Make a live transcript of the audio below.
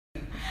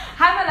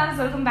Hi my loves,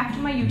 welcome back to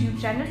my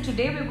YouTube channel.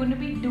 Today we're going to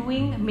be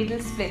doing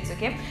middle splits,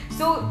 okay?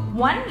 So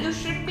one, you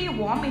should be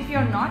warm. If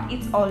you're not,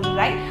 it's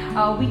alright.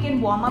 We can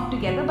warm up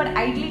together, but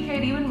ideally if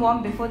you're even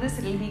warm before this,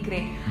 it'll be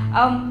great.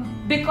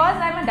 Because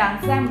I'm a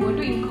dancer, I'm going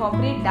to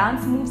incorporate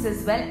dance moves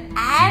as well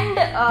and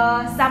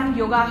some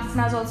yoga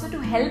asanas also to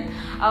help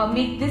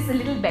make this a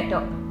little better.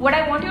 What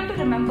I want you to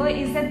remember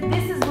is that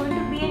this is going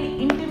to be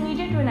an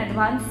intermediate to an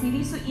advanced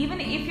series. So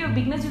even if you're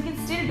beginners, you can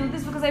still do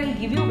this because I will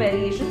give you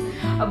variations,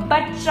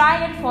 but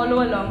try and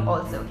follow along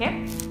also,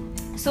 okay?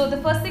 So the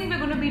first thing we're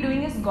going to be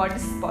doing is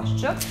goddess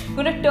posture. You're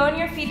going to turn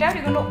your feet out,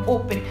 you're going to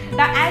open.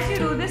 Now as you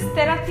do this,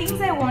 there are things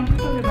I want you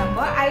to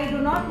remember. I do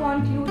not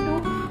want you to,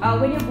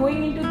 when you're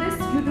going into this,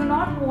 you do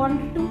not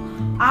want to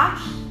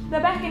arch the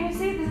back. Can you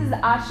see? This is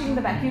arching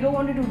the back. You don't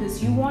want to do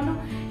this. You want to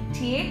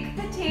take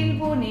the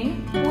tailbone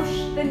in, push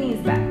the knees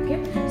back,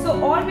 okay?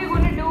 So all we're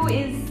going to do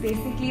is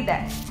basically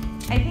that.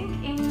 I think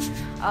in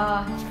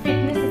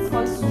fitness it's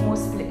called sumo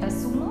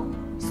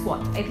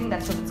squat. I think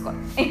that's what it's called.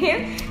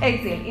 Inhale,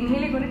 exhale.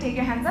 Inhale, you're going to take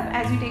your hands up.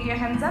 As you take your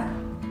hands up,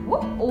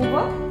 whoop,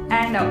 over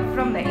and out.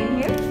 From there,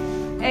 inhale.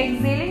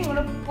 Exhaling, you're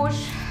going to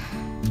push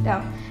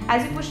down.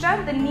 As you push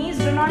down, the knees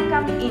do not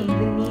come in.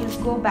 The knees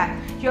go back.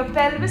 Your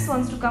pelvis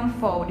wants to come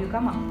forward. You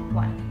come up.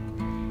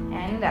 1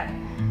 and up.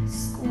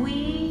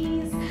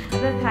 Squeeze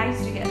the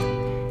thighs together.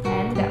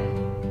 And up.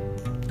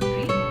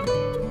 3.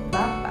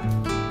 Up.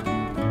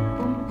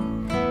 Boom.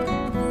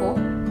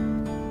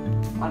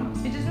 4.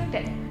 Almost. We're just doing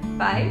 10.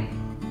 5.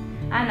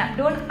 And up.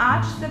 Don't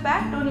arch the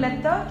back. Don't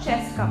let the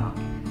chest come up.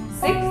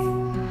 6.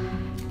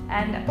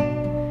 And up.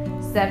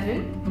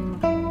 7.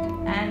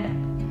 And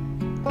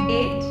up.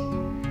 8.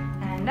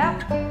 And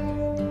up.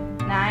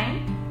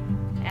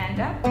 9. And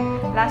up.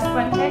 Last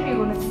one, 10. We're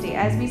going to stay.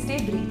 As we stay,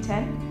 breathe.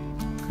 10.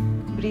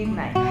 Breathe.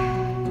 9.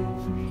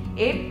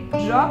 8.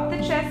 Drop the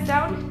chest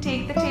down.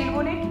 Take the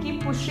tailbone in.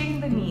 Keep pushing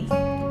the knees.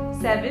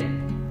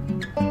 7.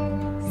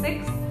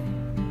 6.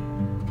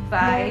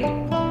 5.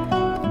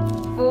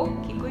 4.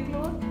 Keep going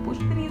lower. Push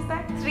the knees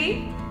back.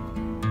 3.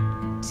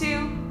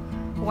 2.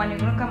 1. You're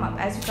going to come up.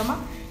 As you come up,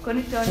 you're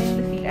going to turn in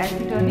the feet. As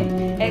you turn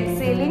in,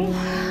 exhaling,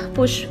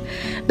 push,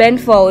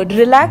 bend forward.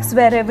 Relax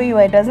wherever you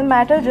are. It doesn't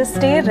matter. Just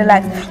stay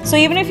relaxed. So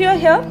even if you're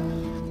here,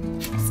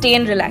 stay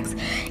and relax.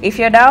 If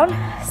you're down,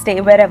 stay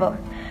wherever.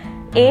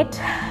 8.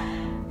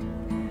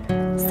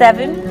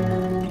 7.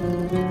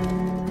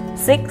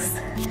 6.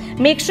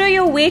 Make sure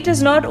your weight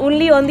is not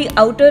only on the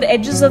outer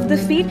edges of the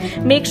feet.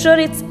 Make sure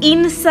it's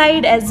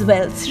inside as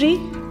well. 3.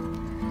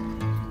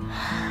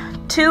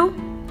 2.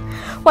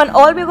 1.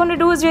 All we're going to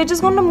do is we're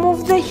just going to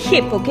move the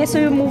hip, okay? So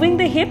you're moving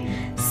the hip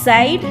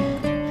side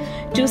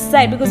to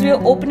side because we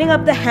are opening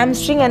up the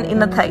hamstring and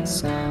inner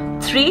thighs.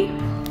 3.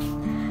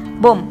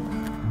 Boom.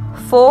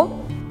 4.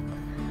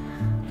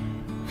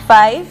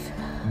 5.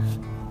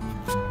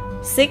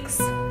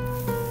 6.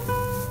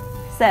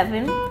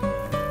 7.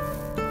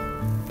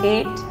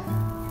 8.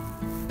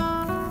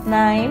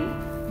 9.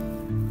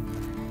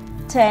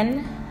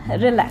 10.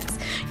 Relax.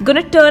 You're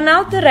going to turn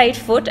out the right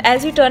foot.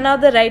 As you turn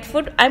out the right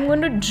foot, I'm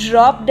going to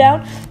drop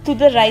down to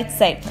the right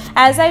side.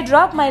 As I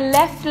drop, my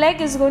left leg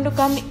is going to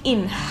come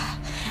in.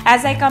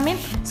 As I come in,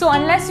 so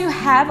unless you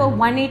have a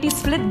 180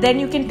 split, then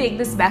you can take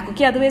this back,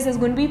 okay? Otherwise, there's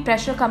going to be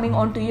pressure coming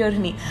onto your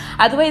knee.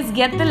 Otherwise,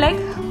 get the leg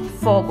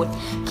forward.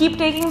 Keep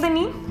taking the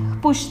knee,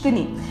 push the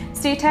knee.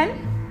 Stay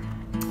 10.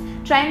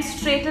 Try and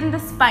straighten the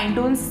spine.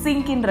 Don't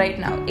sink in right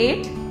now.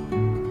 8.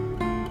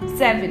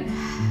 7.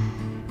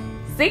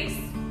 6.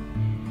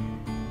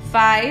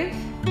 5.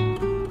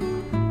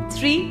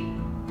 3.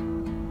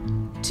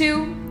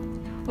 2.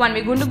 1.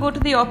 We're going to go to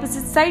the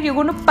opposite side. You're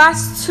going to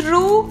pass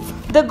through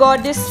the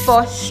goddess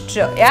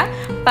posture. Yeah,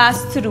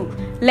 pass through.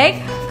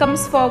 Leg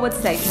comes forward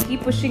side.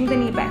 Keep pushing the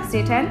knee back.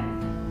 Stay 10.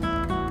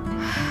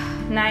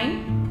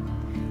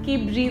 9.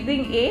 Keep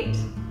breathing. 8.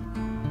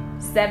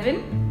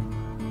 7.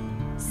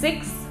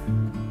 6.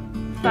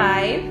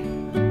 5.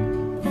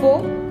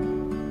 4.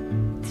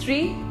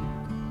 3.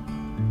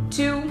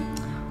 2.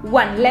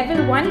 1.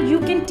 Level 1. You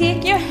can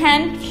take your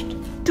hand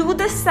to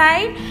the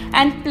side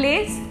and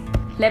place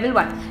level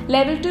 1.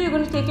 Level 2, you're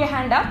going to take your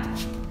hand up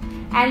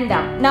and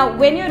down. Now,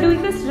 when you're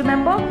doing this,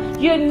 remember,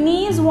 your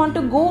knees want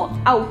to go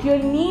out. Your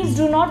knees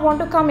do not want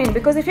to come in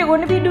because if you're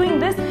going to be doing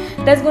this,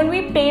 there's going to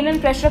be pain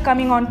and pressure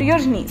coming onto your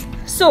knees.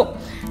 So,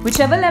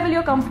 whichever level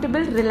you're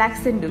comfortable,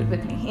 relax and do it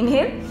with me.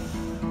 Inhale.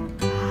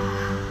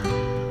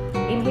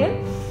 Inhale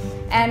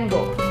and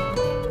go.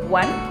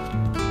 1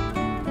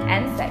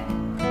 and side.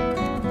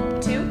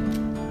 2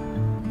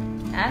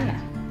 and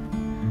now.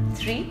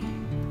 3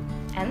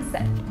 and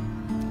side.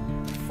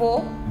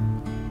 4,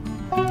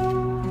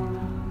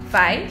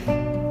 5,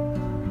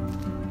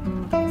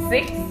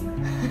 6,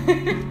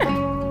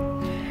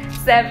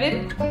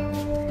 7.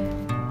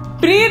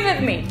 Breathe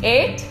with me.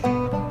 8, 9,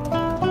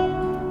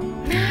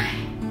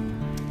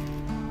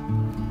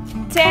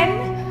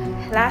 10.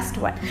 Last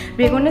one.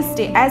 We're going to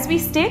stay. As we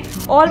stay,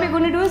 all we're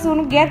going to do is we're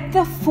going to get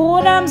the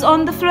forearms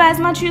on the floor as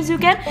much as you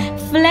can.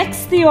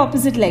 Flex the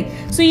opposite leg.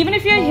 So even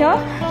if you're here,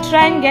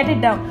 try and get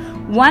it down.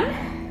 1,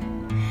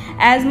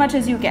 as much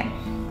as you can.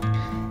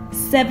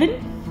 7.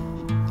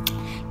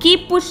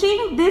 Keep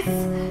pushing this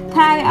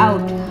thigh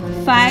out.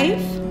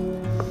 5,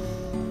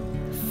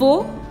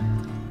 4.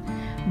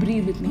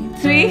 Breathe with me.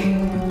 3,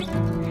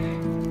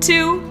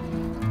 2,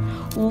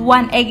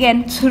 1.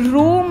 Again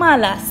through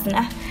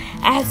Malasana.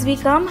 As we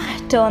come,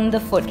 turn the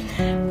foot.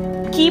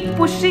 Keep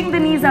pushing the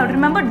knees out.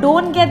 Remember,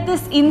 don't get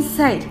this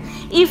inside.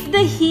 If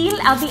the heel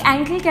or the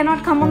ankle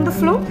cannot come on the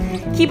floor,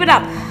 keep it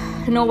up.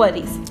 No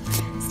worries.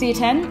 Stay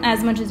 10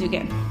 as much as you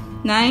can.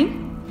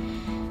 9,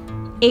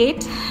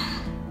 8,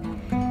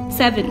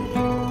 7,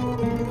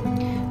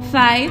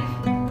 5,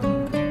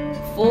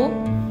 4,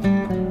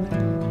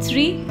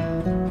 3,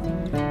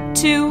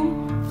 2,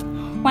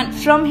 1.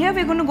 From here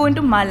we're going to go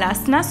into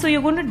Malasana. So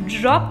you're going to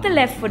drop the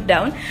left foot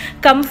down,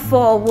 come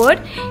forward,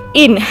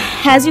 in.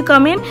 As you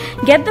come in,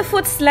 get the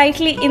foot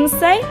slightly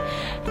inside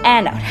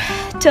and out.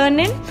 Turn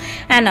in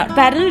and out.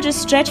 Parallel,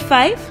 just stretch.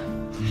 5,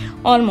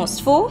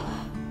 almost 4,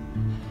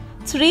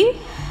 3,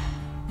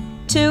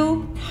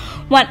 2,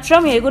 1.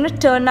 From here you're going to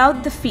turn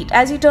out the feet.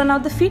 As you turn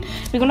out the feet,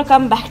 we're going to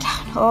come back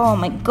down. Oh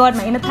my God,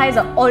 my inner thighs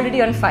are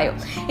already on fire.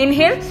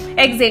 Inhale,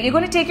 exhale. You're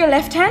going to take your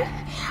left hand.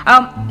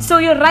 So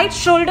your right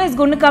shoulder is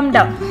going to come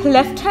down.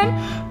 Left hand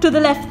to the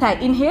left thigh.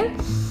 Inhale,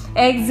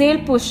 exhale,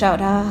 push out.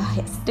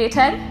 Yes. Stay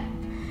 10.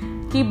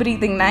 Keep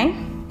breathing.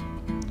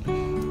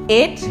 9,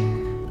 8,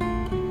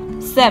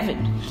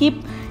 7.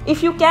 Keep.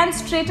 If you can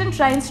straighten,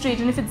 try and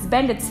straighten. If it's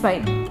bent, it's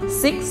fine.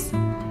 6,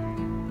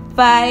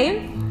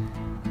 5,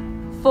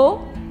 4,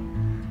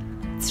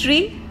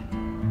 3,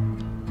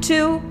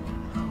 2,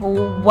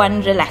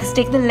 1. Relax.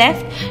 Take the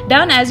left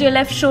down. As your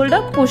left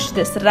shoulder, push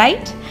this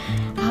right.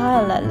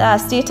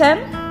 Stay 10.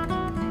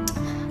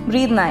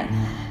 Breathe. 9,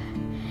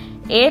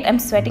 8. I'm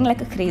sweating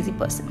like a crazy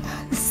person.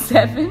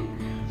 7,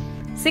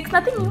 6.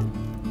 Nothing new.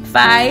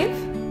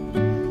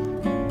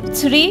 5,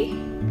 3.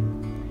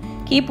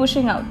 Keep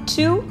pushing out.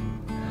 2,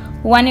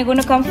 1. You're going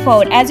to come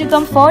forward. As you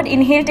come forward,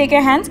 inhale, take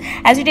your hands.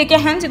 As you take your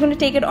hands, you're going to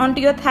take it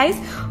onto your thighs.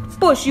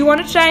 Push. You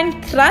want to try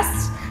and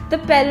thrust the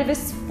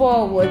pelvis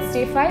forward.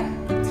 Stay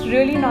 5. It's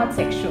really not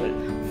sexual.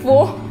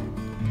 4,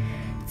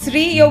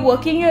 3. You're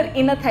working your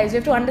inner thighs. You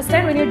have to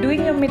understand, when you're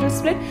doing your middle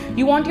split,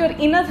 you want your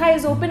inner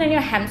thighs open and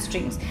your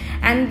hamstrings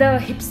and the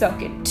hip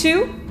socket.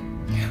 2,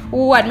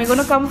 1. We're going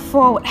to come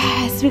forward.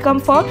 As we come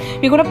forward,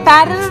 we're going to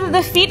parallel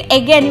the feet.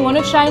 Again, you want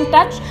to try and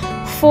touch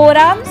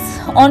forearms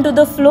onto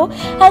the floor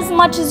as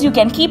much as you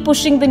can. Keep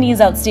pushing the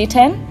knees out. Stay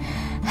 10,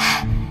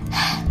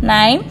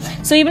 9.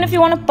 So even if you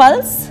want to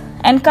pulse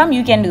and come,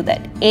 you can do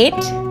that. 8,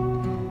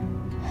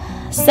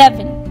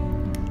 7,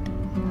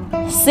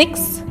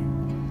 6,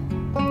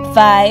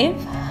 5,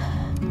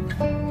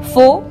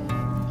 4.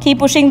 Keep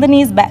pushing the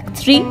knees back.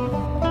 3,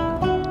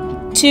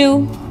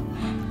 2,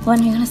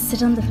 1. You're gonna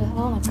sit on the floor.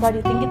 Oh my God,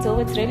 you think it's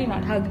over? It's really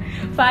not. Hug.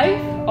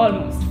 5,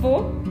 almost.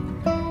 4,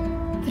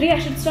 3. I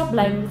should stop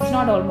lying. It's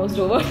not almost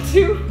over.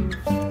 2,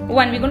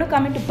 1. We're gonna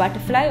come into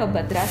butterfly or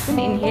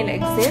Bhadrasana. Inhale,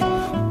 exhale,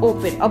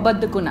 open, or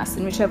Baddha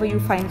Konasana, whichever you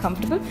find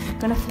comfortable.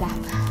 Gonna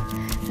flap.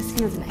 This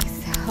feels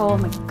nice. Oh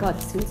my God,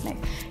 this feels nice.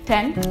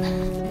 10,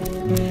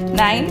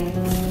 9,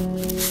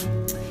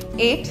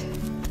 8,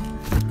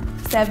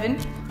 7,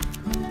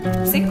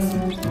 6,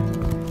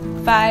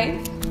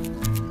 5,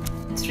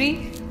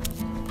 3,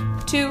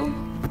 2,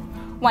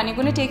 1. You're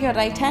going to take your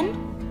right hand,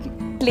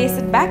 place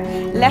it back,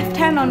 left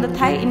hand on the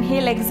thigh.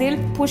 Inhale, exhale,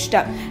 push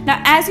down. Now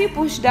as you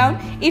push down,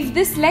 if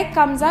this leg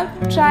comes out,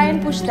 try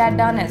and push that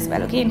down as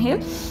well. Okay,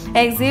 inhale,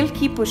 exhale,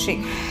 keep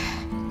pushing.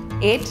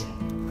 8,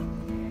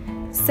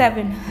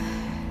 7,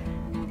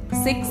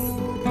 6,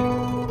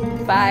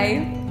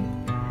 5,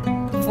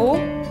 4.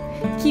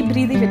 Keep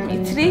breathing with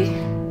me. 3.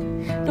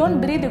 Don't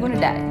breathe, you're going to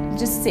die.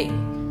 Just say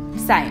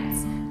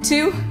science.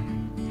 2,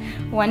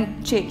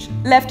 1. Change.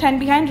 Left hand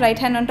behind, right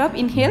hand on top.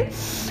 Inhale,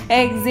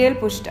 exhale,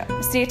 push down.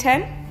 Stay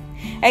 10.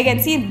 Again,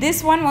 see,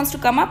 this one wants to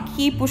come up.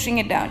 Keep pushing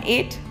it down.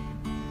 8,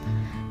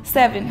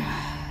 7,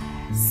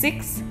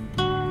 6,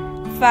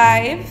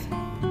 5,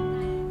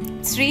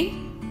 3,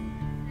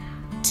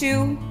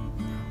 2,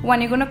 1.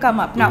 You're going to come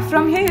up. Now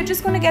from here, you're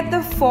just going to get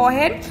the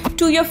forehead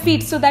to your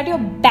feet so that your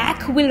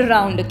back will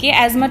round. Okay,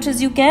 as much as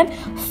you can.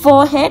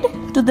 Forehead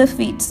to the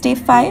feet. Stay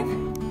 5,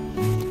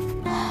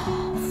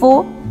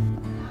 4,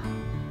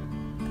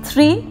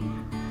 3,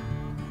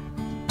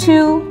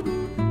 2,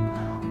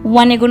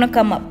 1. You're going to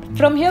come up.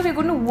 From here, we're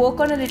going to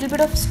work on a little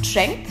bit of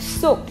strength.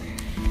 So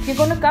you're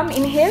going to come,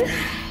 inhale,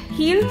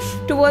 heel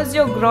towards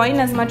your groin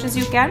as much as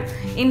you can.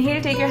 Inhale,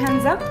 take your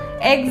hands up.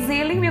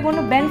 Exhaling, we're going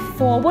to bend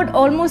forward,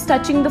 almost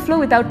touching the floor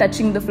without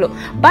touching the floor,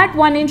 but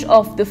 1 inch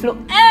off the floor,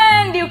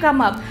 and you come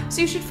up.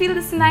 So you should feel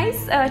this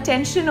nice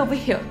tension over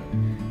here.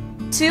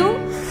 2,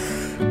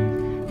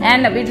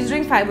 and up. We're just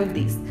doing 5 of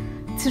these.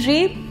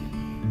 3,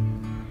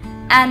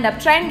 and up.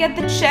 Try and get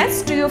the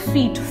chest to your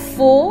feet.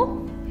 4,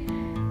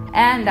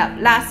 and up.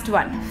 Last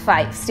one.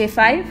 5. Stay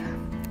 5.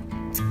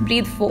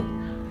 Breathe. 4,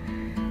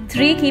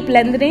 3. Keep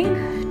lengthening.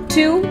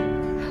 2,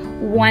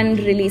 1.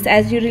 Release.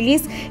 As you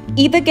release,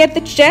 either get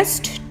the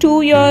chest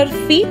to your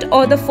feet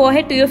or the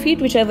forehead to your feet,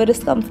 whichever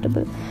is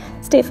comfortable.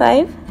 Stay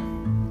 5,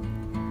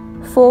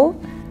 4,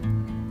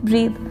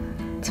 breathe.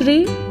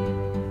 3,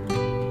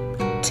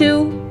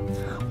 2,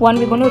 1.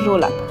 We're going to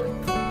roll up.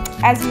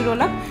 As we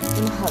roll up, we're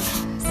going to hug.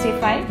 Stay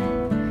 5.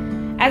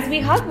 As we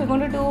hug, we're going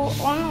to do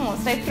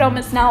almost, I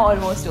promise now,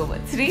 almost over.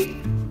 3,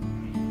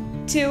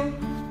 2,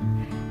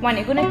 1.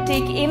 You're going to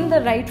take in the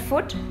right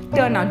foot.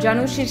 Turn out.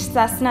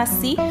 Janushirasana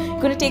C.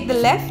 You're going to take the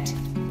left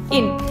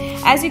in.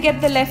 As you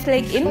get the left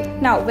leg in,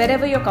 now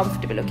wherever you're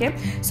comfortable, okay?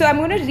 So I'm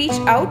going to reach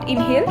out.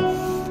 Inhale.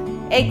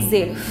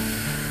 Exhale.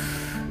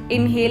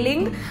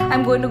 Inhaling,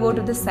 I'm going to go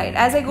to the side.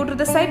 As I go to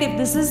the side, if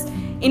this is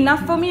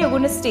enough for me, you're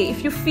going to stay.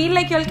 If you feel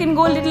like you can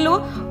go a little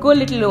lower, go a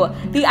little lower.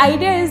 The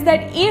idea is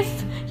that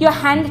if your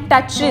hand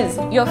touches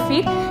your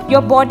feet,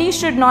 your body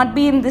should not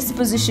be in this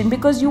position,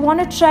 because you want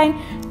to try and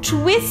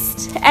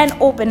twist and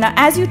open. Now,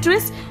 as you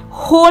twist,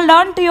 hold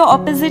on to your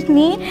opposite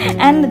knee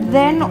and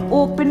then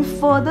open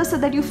further so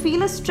that you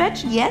feel a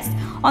stretch, yes,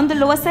 on the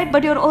lower side,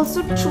 but you're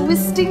also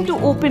twisting to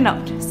open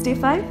out. Stay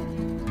 5.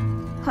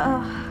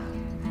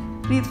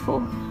 Breathe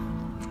 4.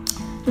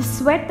 The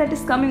sweat that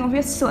is coming over here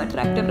is so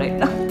attractive right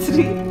now.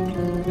 3,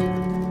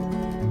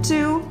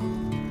 2,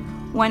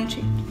 1,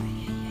 change.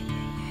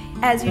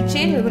 As you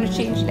change, you're going to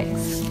change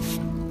legs.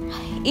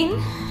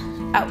 In,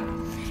 out.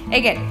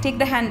 Again, take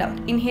the hand out.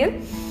 Inhale,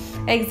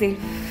 exhale.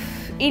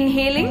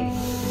 Inhaling,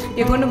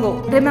 you're going to go.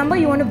 Remember,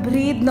 you want to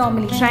breathe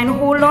normally. Try and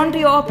hold on to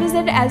your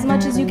opposite as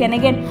much as you can.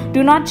 Again,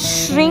 do not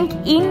shrink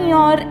in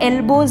your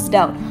elbows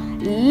down.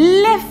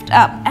 Lift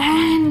up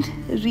and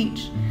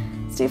reach.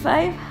 Stay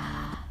 5.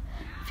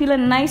 Feel a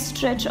nice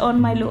stretch on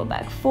my lower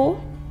back. 4,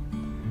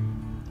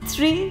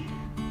 3,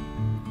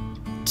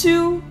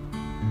 2,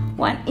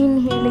 1.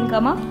 Inhaling,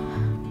 come up.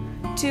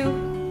 2,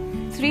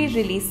 3,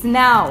 release.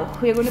 Now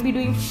we're going to be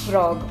doing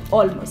frog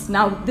almost.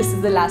 Now this is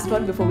the last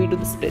one before we do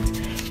the splits.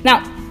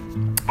 Now,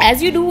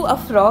 as you do a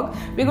frog,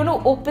 we're going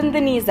to open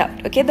the knees out.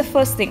 Okay, the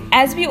first thing.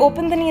 As we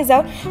open the knees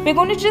out, we're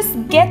going to just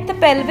get the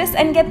pelvis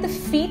and get the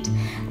feet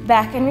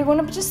back, and we're going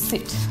to just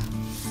sit.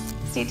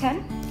 Stay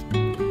 10.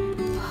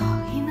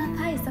 Oh, inner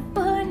thighs are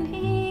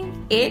burning.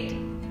 8,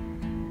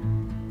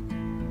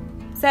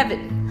 7,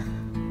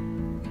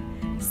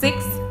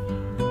 6,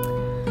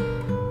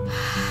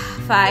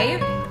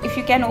 5. If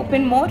you can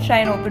open more, try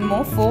and open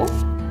more. 4.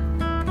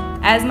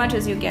 As much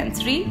as you can.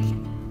 3,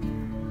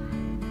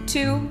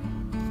 2,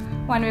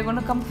 1. We're going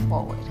to come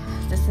forward.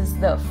 This is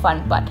the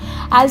fun part.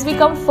 As we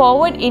come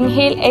forward,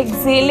 inhale,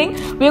 exhaling,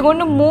 we're going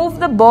to move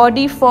the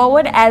body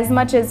forward as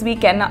much as we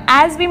can. Now,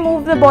 as we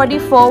move the body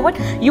forward,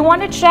 you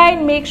want to try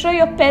and make sure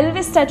your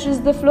pelvis touches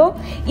the floor.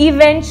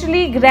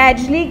 Eventually,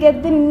 gradually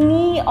get the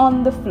knee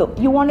on the floor.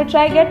 You want to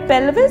try get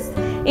pelvis.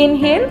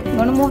 Inhale, we're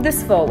going to move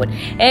this forward.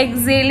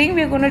 Exhaling,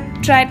 we're going to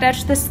try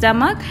touch the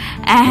stomach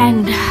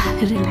and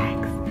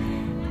relax.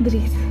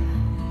 Breathe.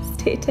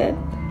 Stay 10.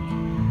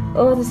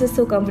 Oh, this is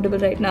so comfortable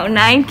right now.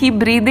 9, keep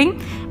breathing.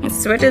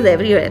 Sweat is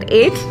everywhere.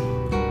 8,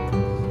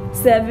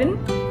 7,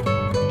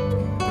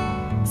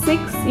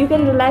 6. You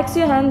can relax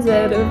your hands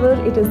wherever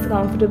it is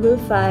comfortable.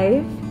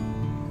 5,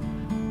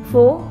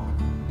 4,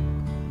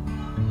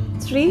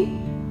 3.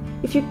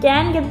 If you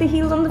can get the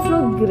heels on the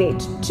floor,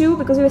 great. 2,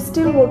 because you're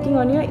still working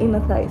on your inner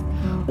thighs.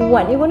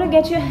 1, you're going to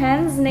get your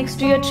hands next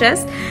to your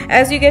chest.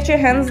 As you get your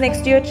hands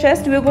next to your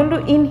chest, we're going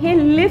to inhale,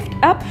 lift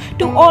up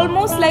to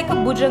almost like a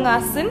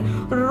Bhujangasana.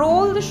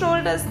 Roll the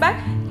shoulders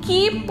back.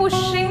 Keep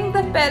pushing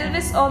the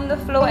pelvis on the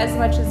floor as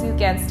much as you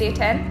can. Stay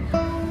 10.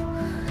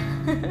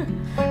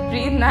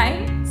 Breathe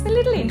 9. It's a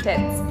little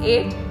intense.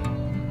 8,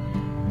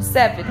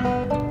 7,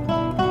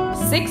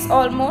 6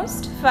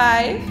 almost.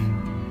 5,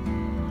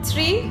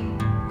 3,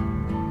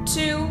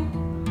 2,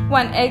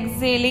 1.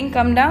 Exhaling,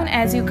 come down.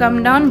 As you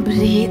come down,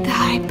 breathe.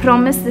 I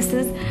promise this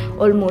is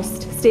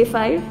almost. Stay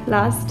 5.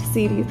 Last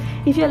series.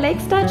 If your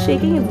legs start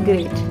shaking, it's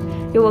great.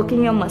 You're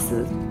working your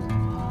muscles.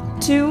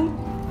 2,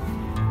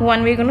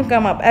 1. We're going to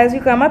come up. As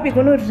you come up, you're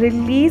going to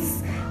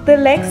release the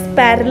legs,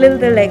 parallel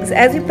the legs.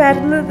 As you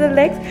parallel the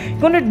legs, you're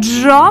going to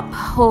drop.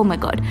 Oh my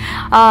God.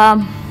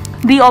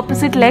 The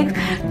opposite legs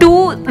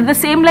to the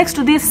same legs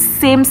to the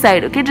same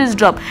side. Okay, just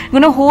drop. You're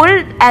going to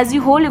hold. As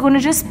you hold, you're going to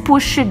just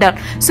push it down.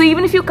 So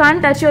even if you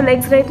can't touch your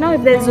legs right now,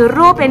 if there's a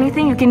rope,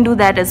 anything, you can do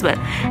that as well.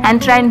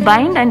 And try and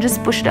bind and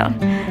just push down.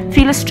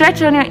 Feel a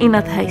stretch on your inner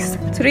thighs.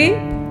 3.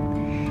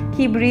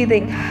 Keep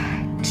breathing.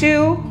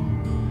 2,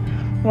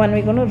 1.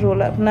 We're going to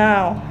roll up.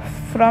 Now,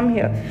 from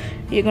here,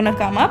 you're going to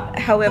come up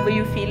however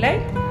you feel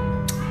like.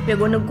 We're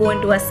going to go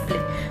into a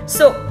split.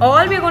 So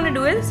all we're going to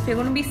do is we're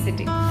going to be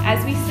sitting.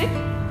 As we sit,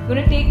 you're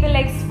going to take the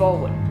legs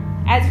forward.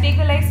 As you take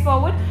the legs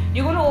forward,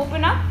 you're going to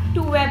open up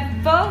to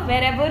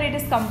wherever it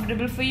is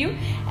comfortable for you.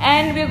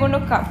 And we're going to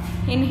come.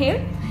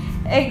 Inhale,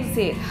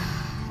 exhale.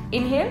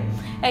 Inhale,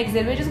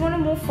 exhale. We're just going to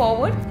move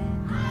forward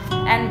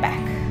and back.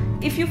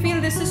 If you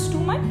feel this is too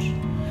much,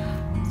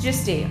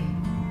 just stay.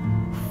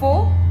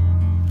 4.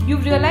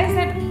 You've realized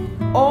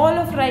that all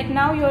of right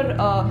now your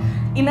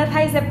inner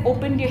thighs have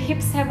opened, your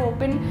hips have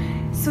opened,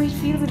 so it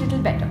feels a little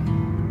better.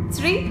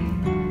 3,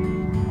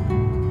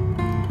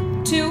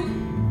 2,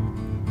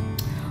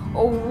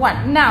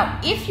 1. Now,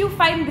 if you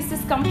find this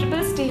is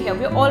comfortable, stay here.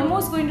 We're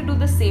almost going to do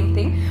the same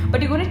thing,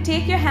 but you're going to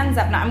take your hands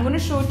up. Now, I'm going to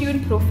show it to you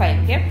in profile,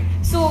 okay?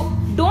 So,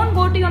 don't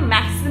go to your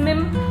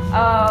maximum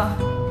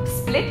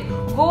split.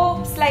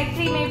 Go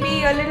slightly,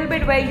 maybe a little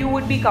bit where you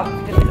would be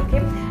comfortable, okay?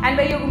 And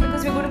where you're,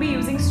 because we're going to be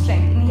using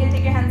strength. Inhale,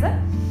 take your hands up.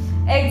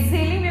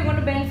 Exhaling, we're going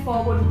to bend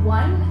forward.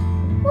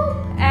 1, whoop,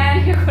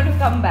 and you're going to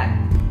come back.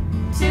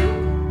 2,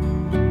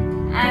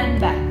 and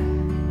back.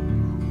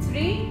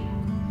 3,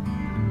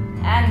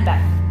 and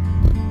back.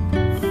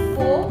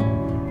 4,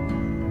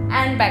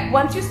 and back.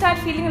 Once you start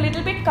feeling a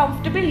little bit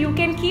comfortable, you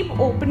can keep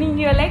opening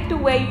your leg to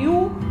where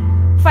you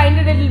find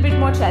it a little bit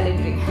more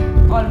challenging.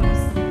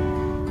 Almost.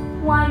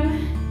 1,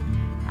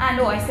 and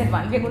oh, I said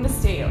 1. We're going to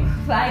stay here.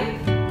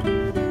 5,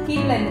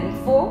 keep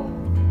lengthening. 4,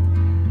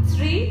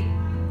 3,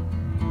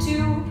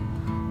 2,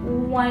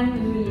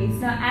 1,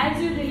 release. Now,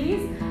 as you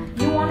release,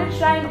 you want to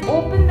try and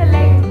open the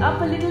legs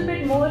up a little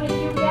bit more if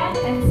you can,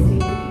 and stay.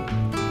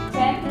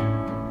 10,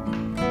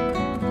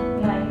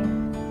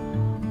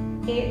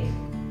 9, 8,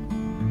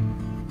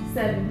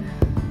 7,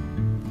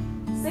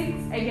 6.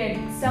 Again,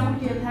 stomach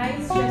to your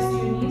thighs, chest to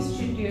your knees,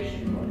 chin to your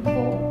shin bone.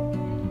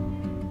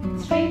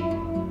 4, 3,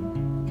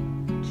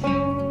 2,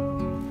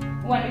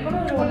 1. We're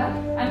going to roll up.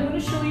 I'm going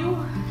to show you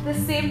the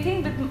same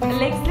thing with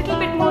legs a little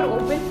bit more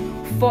open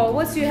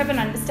forward, so you have an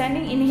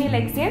understanding. Inhale,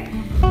 exhale.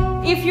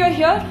 If you're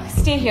here,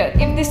 stay here.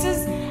 If this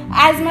is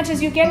as much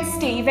as you can,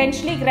 stay.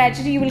 Eventually,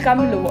 gradually, you will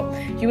come lower.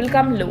 You will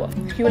come lower.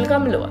 You will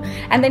come lower.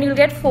 And then you'll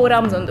get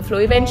forearms on the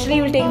floor. Eventually,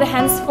 you will take the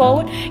hands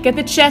forward, get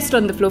the chest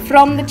on the floor.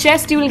 From the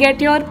chest, you will get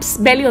your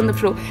belly on the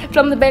floor.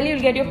 From the belly,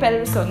 you'll get your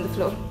pelvis on the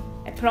floor.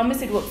 I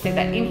promise it works like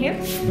that.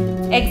 Inhale,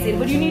 exhale.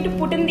 But you need to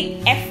put in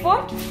the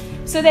effort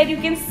so that you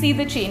can see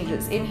the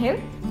changes. Inhale,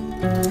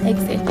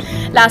 exhale.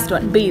 Last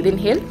one. Breathe.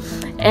 Inhale,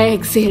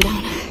 exhale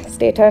down.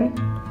 Stay turn.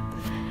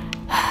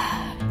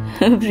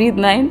 Breathe.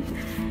 9.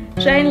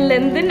 Try and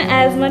lengthen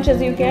as much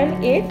as you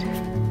can. 8,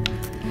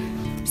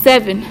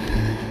 7,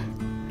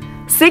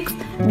 6.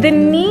 The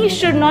knee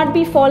should not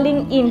be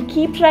falling in.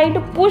 Keep trying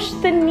to push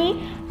the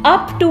knee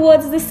up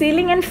towards the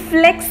ceiling and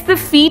flex the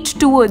feet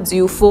towards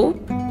you. 4,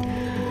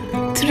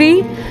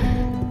 3,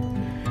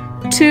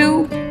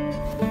 2,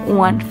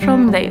 1.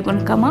 From there, you're going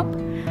to come up.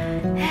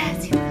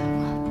 As you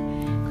come up,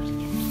 going to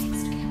get the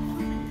legs together.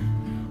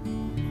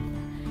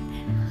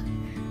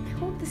 I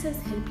hope this has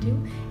helped you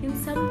in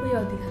some way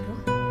or the other.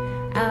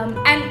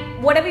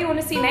 And whatever you want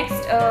to see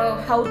next,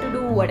 how to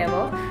do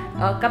whatever,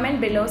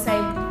 comment below so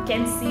I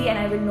can see and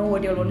I will know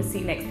what you want to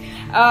see next.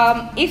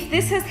 If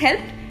this has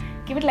helped,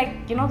 give it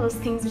like, you know, those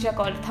things which are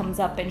called thumbs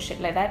up and shit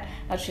like that.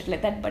 Not shit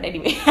like that, but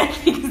anyway,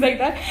 things like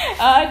that.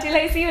 Till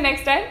I see you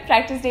next time,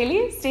 practice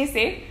daily, stay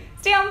safe,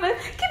 stay humble.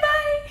 Goodbye.